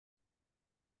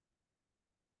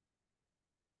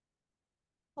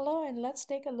Hello, and let's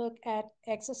take a look at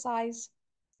exercise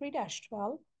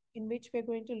 3-12, in which we're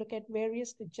going to look at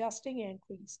various adjusting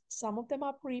entries. Some of them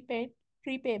are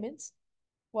prepayments,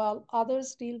 while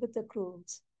others deal with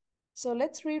accruals. So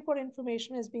let's read what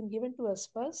information has been given to us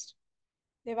first.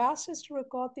 They've asked us to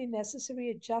record the necessary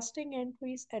adjusting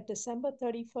entries at December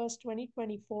 31st,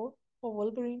 2024 for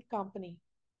Wolverine Company.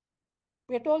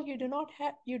 We are told you do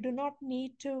not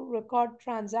need to record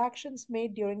transactions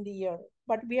made during the year,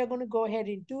 but we are going to go ahead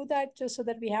and do that just so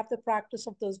that we have the practice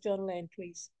of those journal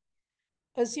entries.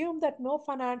 Assume that no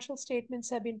financial statements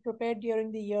have been prepared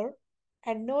during the year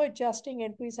and no adjusting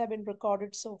entries have been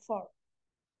recorded so far.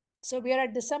 So we are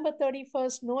at December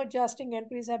 31st, no adjusting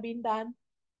entries have been done,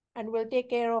 and we'll take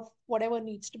care of whatever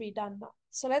needs to be done now.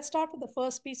 So let's start with the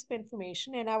first piece of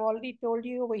information, and I've already told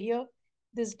you over here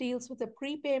this deals with a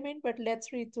prepayment, but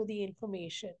let's read through the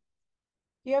information.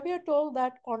 Here we are told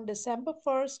that on December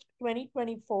 1st,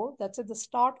 2024, that's at the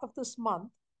start of this month,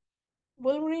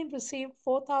 Wolverine received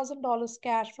 $4,000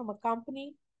 cash from a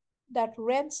company that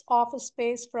rents office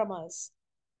space from us.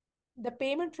 The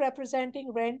payment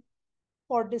representing rent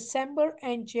for December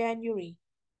and January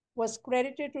was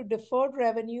credited to deferred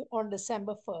revenue on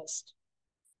December 1st.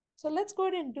 So let's go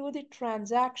ahead and do the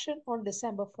transaction on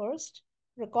December 1st.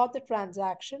 Record the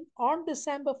transaction. On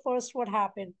December 1st, what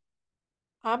happened?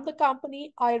 I'm the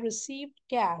company, I received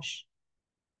cash.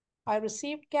 I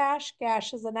received cash.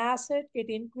 Cash is an asset. It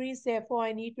increased, therefore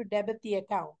I need to debit the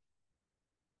account.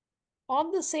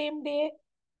 On the same day,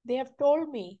 they have told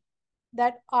me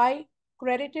that I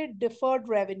credited deferred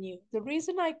revenue. The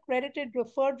reason I credited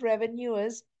deferred revenue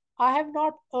is I have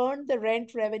not earned the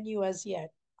rent revenue as yet.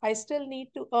 I still need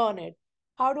to earn it.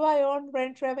 How do I earn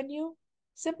rent revenue?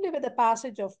 Simply with the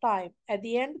passage of time. At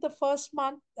the end of the first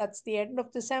month, that's the end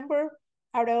of December,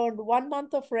 I would earned 1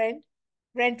 month of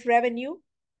rent revenue,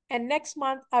 and next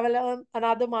month I will earn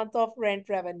another month of rent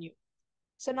revenue.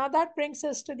 So now that brings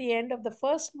us to the end of the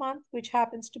first month, which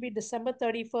happens to be December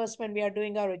 31st when we are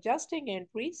doing our adjusting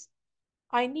entries.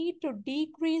 I need to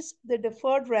decrease the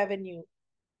deferred revenue.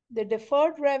 The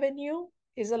deferred revenue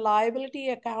is a liability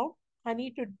account. I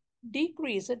need to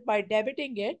decrease it by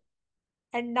debiting it.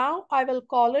 And now I will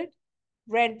call it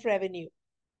rent revenue.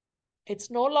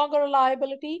 It's no longer a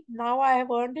liability. Now I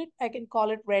have earned it. I can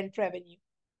call it rent revenue.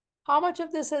 How much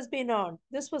of this has been earned?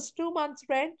 This was 2 months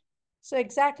rent. So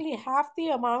exactly half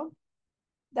the amount,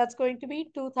 that's going to be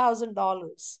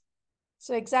 $2,000.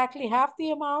 So exactly half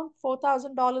the amount,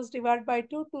 $4,000 divided by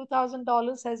 2,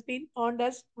 $2,000 has been earned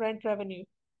as rent revenue.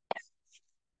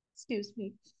 Excuse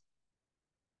me.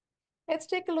 Let's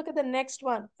take a look at the next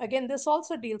one. Again, this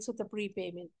also deals with the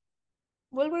prepayment.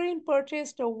 Wolverine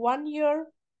purchased a 1-year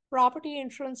property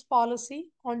insurance policy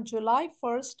on July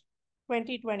 1st,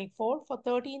 2024 for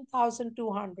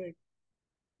 $13,200.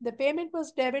 The payment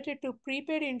was debited to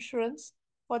prepaid insurance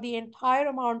for the entire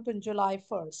amount on July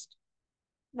 1st.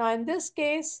 Now, in this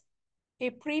case, a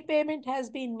prepayment has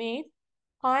been made.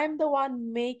 I'm the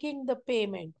one making the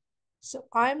payment. So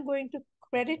I'm going to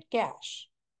credit cash.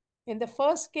 In the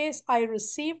first case, I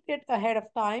received it ahead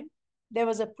of time. There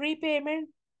was a prepayment.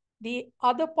 The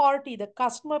other party, the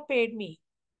customer, paid me.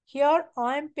 Here,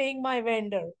 I'm paying my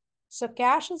vendor. So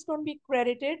cash is going to be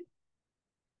credited,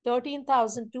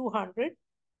 $13,200.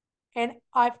 And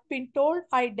I've been told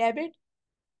I debit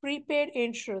prepaid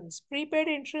insurance. Prepaid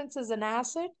insurance is an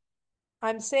asset.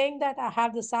 I'm saying that I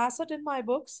have this asset in my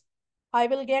books. I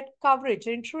will get coverage,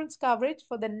 insurance coverage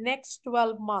for the next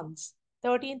 12 months.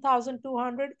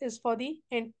 13,200 is for the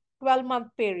 12-month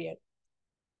period.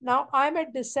 Now I'm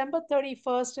at December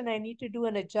 31st and I need to do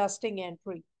an adjusting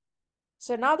entry.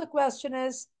 So now the question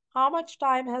is, how much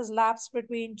time has lapsed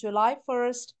between July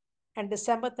 1st and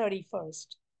December 31st?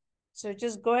 So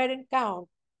just go ahead and count.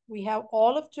 We have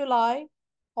all of July,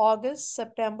 August,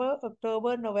 September,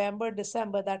 October, November,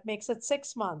 December. That makes it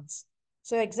 6 months.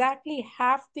 So exactly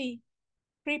half the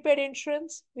prepaid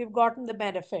insurance, we've gotten the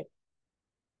benefit.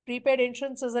 Prepaid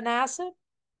insurance is an asset.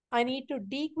 I need to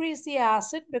decrease the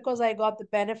asset because I got the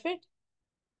benefit.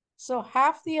 So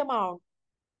half the amount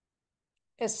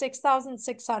is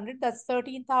 6,600. That's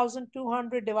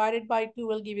 13,200 divided by 2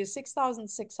 will give you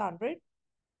 6,600.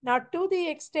 Now, to the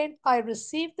extent I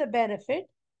receive the benefit,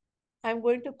 I'm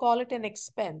going to call it an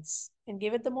expense and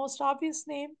give it the most obvious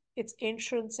name. It's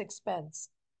insurance expense.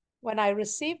 When I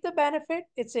receive the benefit,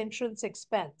 it's insurance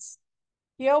expense.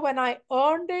 Here, when I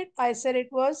earned it, I said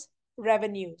it was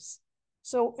revenues.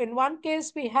 So in one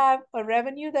case, we have a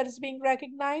revenue that is being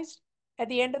recognized at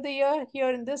the end of the year. Here,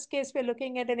 in this case, we're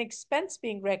looking at an expense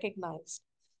being recognized.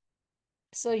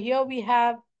 So here we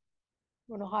have,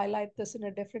 I'm going to highlight this in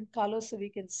a different color so we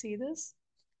can see this.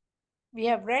 We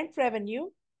have rent revenue.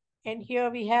 And here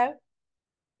we have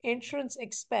insurance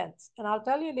expense. And I'll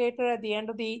tell you later at the end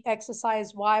of the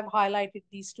exercise why I've highlighted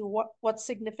these two, what's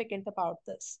significant about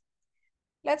this.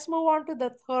 Let's move on to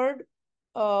the third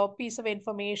piece of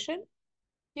information.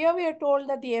 Here we are told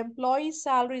that the employees'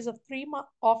 salaries of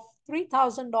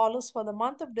 $3,000 for the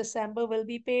month of December will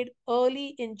be paid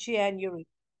early in January.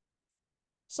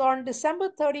 So on December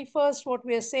 31st, what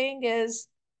we are saying is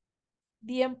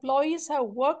the employees have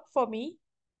worked for me.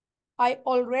 I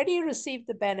already received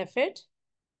the benefit.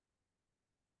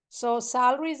 So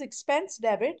salary is expense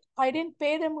debit. I didn't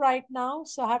pay them right now,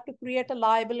 so I have to create a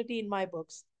liability in my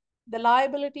books. The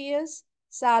liability is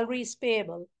salaries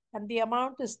payable, and the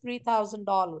amount is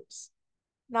 $3,000.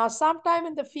 Now, sometime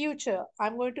in the future,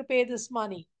 I'm going to pay this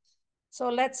money. So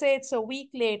let's say it's a week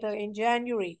later in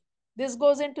January. This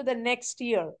goes into the next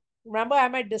year. Remember,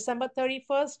 I'm at December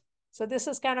 31st. So this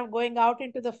is kind of going out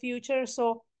into the future.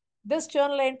 So this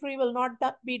journal entry will not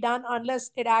be done unless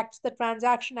the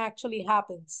transaction actually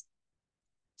happens.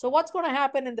 So what's going to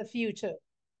happen in the future?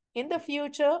 In the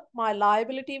future, my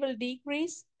liability will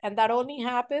decrease, and that only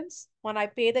happens when I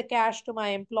pay the cash to my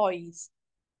employees.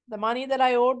 The money that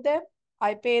I owed them,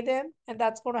 I pay them, and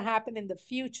that's going to happen in the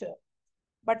future.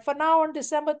 But for now, on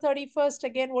December 31st,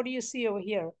 again, what do you see over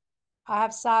here? I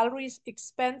have salaries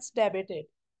expense debited.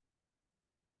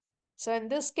 So in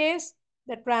this case,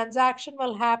 the transaction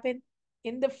will happen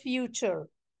in the future.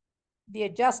 The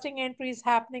adjusting entry is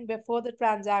happening before the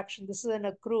transaction. This is an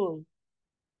accrual.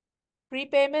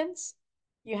 Prepayments,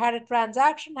 you had a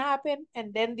transaction happen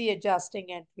and then the adjusting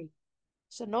entry.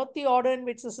 So note the order in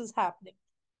which this is happening.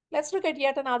 Let's look at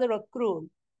yet another accrual.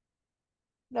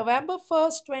 November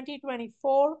 1st,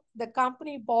 2024, the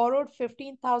company borrowed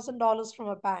 $15,000 from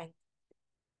a bank.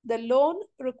 The loan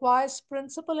requires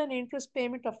principal and interest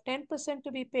payment of 10%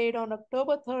 to be paid on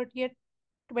October 30th,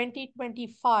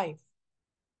 2025.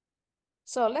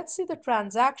 So let's see the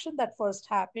transaction that first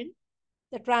happened.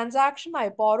 The transaction, I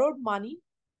borrowed money.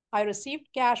 I received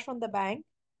cash from the bank.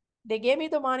 They gave me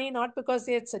the money not because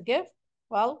it's a gift.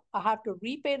 Well, I have to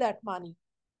repay that money.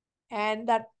 And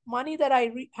that money that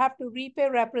I have to repay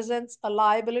represents a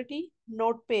liability,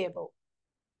 note payable.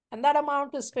 And that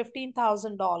amount is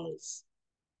 $15,000.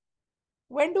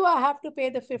 When do I have to pay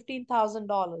the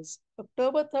 $15,000?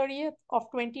 October 30th of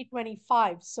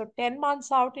 2025. So 10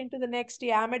 months out into the next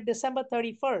year, I'm at December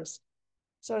 31st.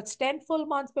 So it's 10 full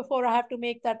months before I have to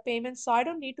make that payment. So I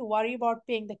don't need to worry about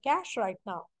paying the cash right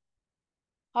now.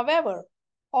 However,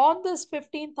 on this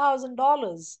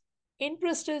 $15,000,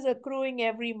 interest is accruing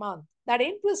every month. That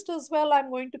interest as well, I'm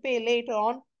going to pay later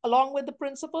on, along with the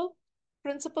principal.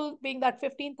 Principal being that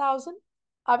 15,000,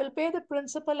 I will pay the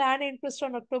principal and interest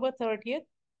on October 30th.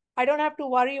 I don't have to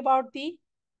worry about the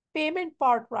payment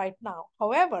part right now.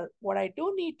 However, what I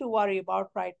do need to worry about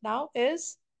right now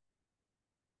is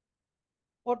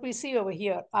what we see over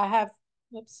here. I have,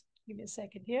 oops, give me a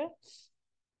second here.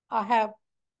 I have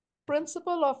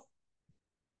principal of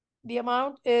the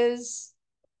amount is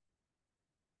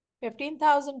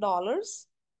 $15,000.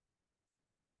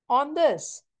 On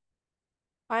this,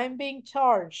 I am being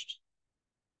charged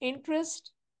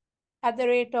interest at the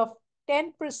rate of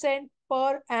 10%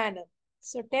 per annum.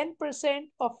 So 10%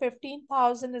 of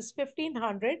 15,000 is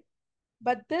 1,500,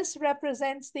 but this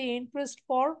represents the interest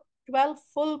for 12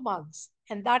 full months,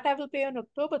 and that I will pay on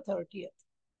October 30th.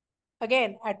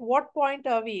 Again, at what point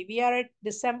are we? We are at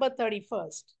December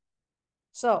 31st.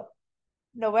 So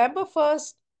November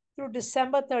 1st through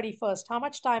December 31st, how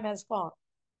much time has gone?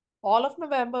 All of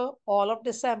November, all of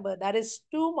December, that is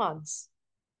 2 months.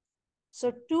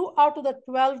 So 2 out of the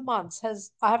 12 months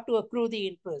I have to accrue the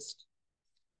interest.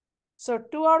 So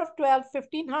 2 out of 12,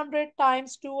 1,500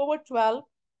 times 2 over 12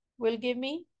 will give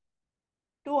me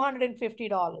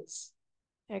 $250.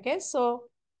 Okay, so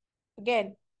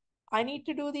again, I need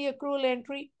to do the accrual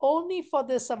entry only for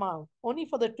this amount, only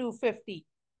for the 250.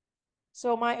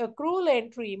 So my accrual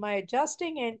entry, my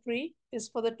adjusting entry is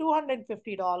for the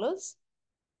 $250.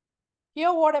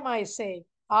 Here, what am I saying?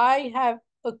 I have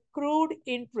accrued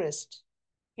interest.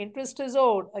 Interest is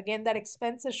owed. Again, that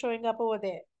expense is showing up over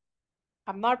there.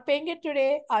 I'm not paying it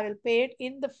today. I will pay it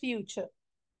in the future.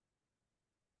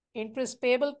 Interest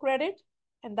payable credit,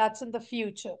 and that's in the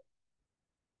future.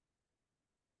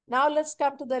 Now let's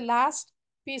come to the last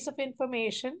piece of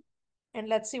information, and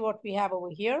let's see what we have over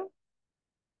here.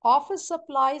 Office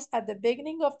supplies at the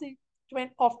beginning of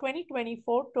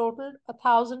 2024 totaled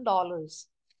 $1,000.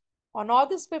 On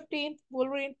August 15th,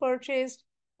 Wolverine purchased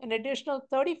an additional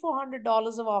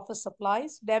 $3,400 of office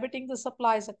supplies, debiting the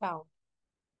supplies account.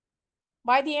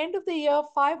 By the end of the year,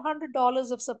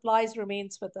 $500 of supplies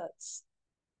remains with us.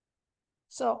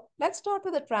 So let's start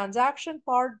with the transaction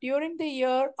part. During the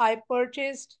year, I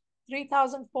purchased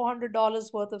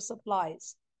 $3,400 worth of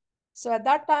supplies. So at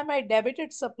that time, I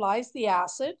debited supplies, the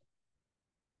asset.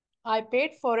 I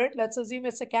paid for it. Let's assume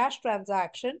it's a cash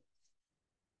transaction.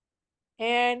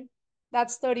 And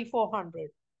that's 3,400.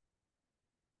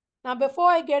 Now, before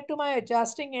I get to my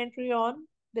adjusting entry on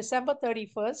December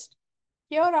 31st,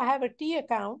 here I have a T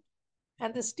account,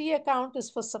 and this T account is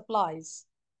for supplies.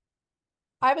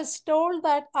 I was told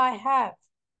that I have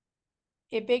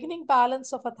a beginning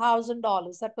balance of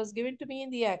 $1,000 that was given to me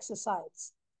in the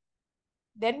exercise.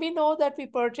 Then we know that we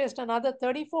purchased another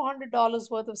 $3,400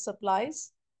 worth of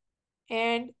supplies,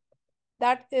 and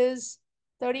that is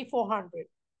 3,400.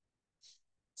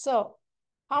 So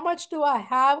how much do I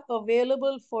have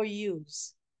available for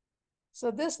use?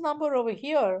 So this number over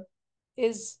here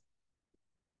is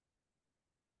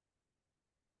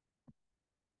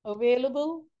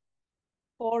available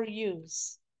for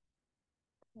use.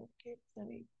 Okay, let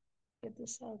me get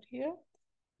this out here.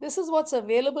 This is what's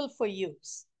available for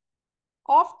use.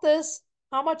 Of this,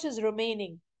 how much is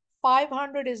remaining?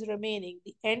 500 is remaining.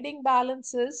 The ending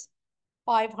balance is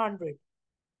 500.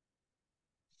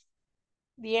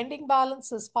 The ending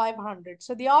balance is 500.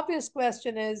 So the obvious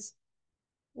question is,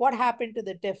 what happened to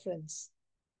the difference?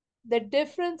 The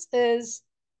difference is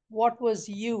what was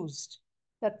used.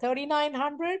 The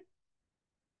 3,900,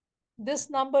 this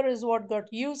number is what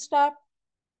got used up.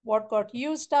 What got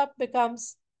used up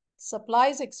becomes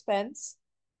supplies expense,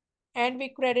 and we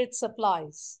credit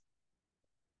supplies.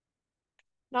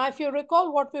 Now, if you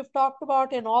recall what we've talked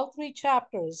about in all three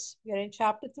chapters, we are in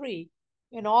chapter 3.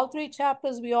 In all three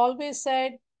chapters, we always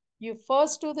said you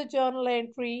first do the journal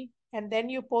entry and then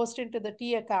you post into the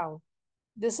T account.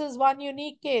 This is one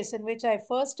unique case in which I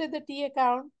first did the T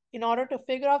account in order to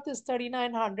figure out this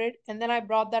 3,900, and then I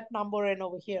brought that number in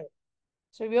over here.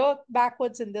 So we work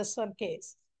backwards in this one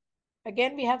case.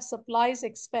 Again, we have supplies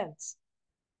expense.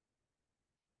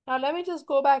 Now let me just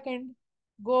go back and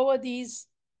go over these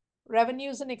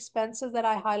revenues and expenses that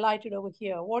I highlighted over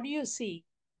here. What do you see?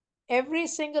 Every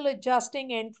single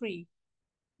adjusting entry,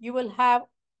 you will have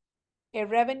a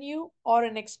revenue or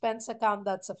an expense account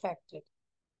that's affected.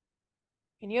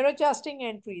 In your adjusting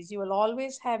entries, you will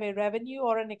always have a revenue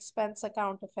or an expense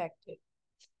account affected.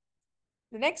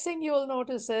 The next thing you will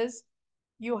notice is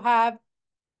you have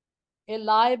a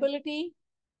liability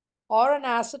or an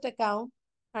asset account,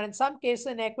 and in some cases,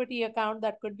 an equity account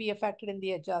that could be affected in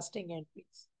the adjusting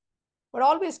entries. But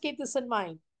always keep this in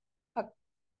mind. A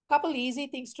couple easy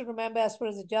things to remember as far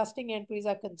as adjusting entries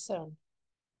are concerned.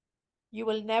 You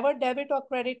will never debit or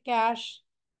credit cash.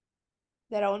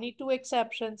 There are only two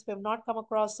exceptions. We have not come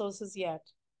across those as yet.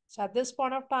 So at this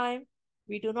point of time,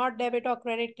 we do not debit or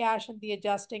credit cash in the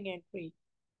adjusting entry.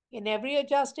 In every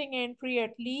adjusting entry,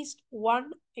 at least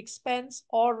one expense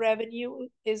or revenue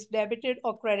is debited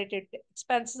or credited.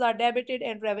 Expenses are debited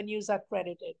and revenues are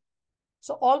credited.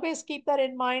 So always keep that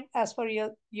in mind as far as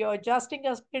your adjusting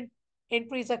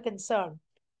entries are concerned.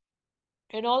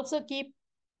 And also keep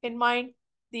in mind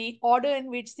the order in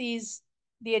which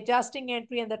the adjusting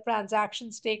entry and the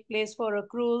transactions take place for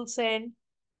accruals and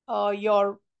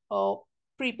your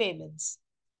prepayments.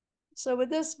 So with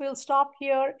this, we'll stop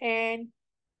here and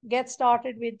get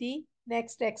started with the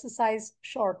next exercise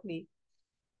shortly.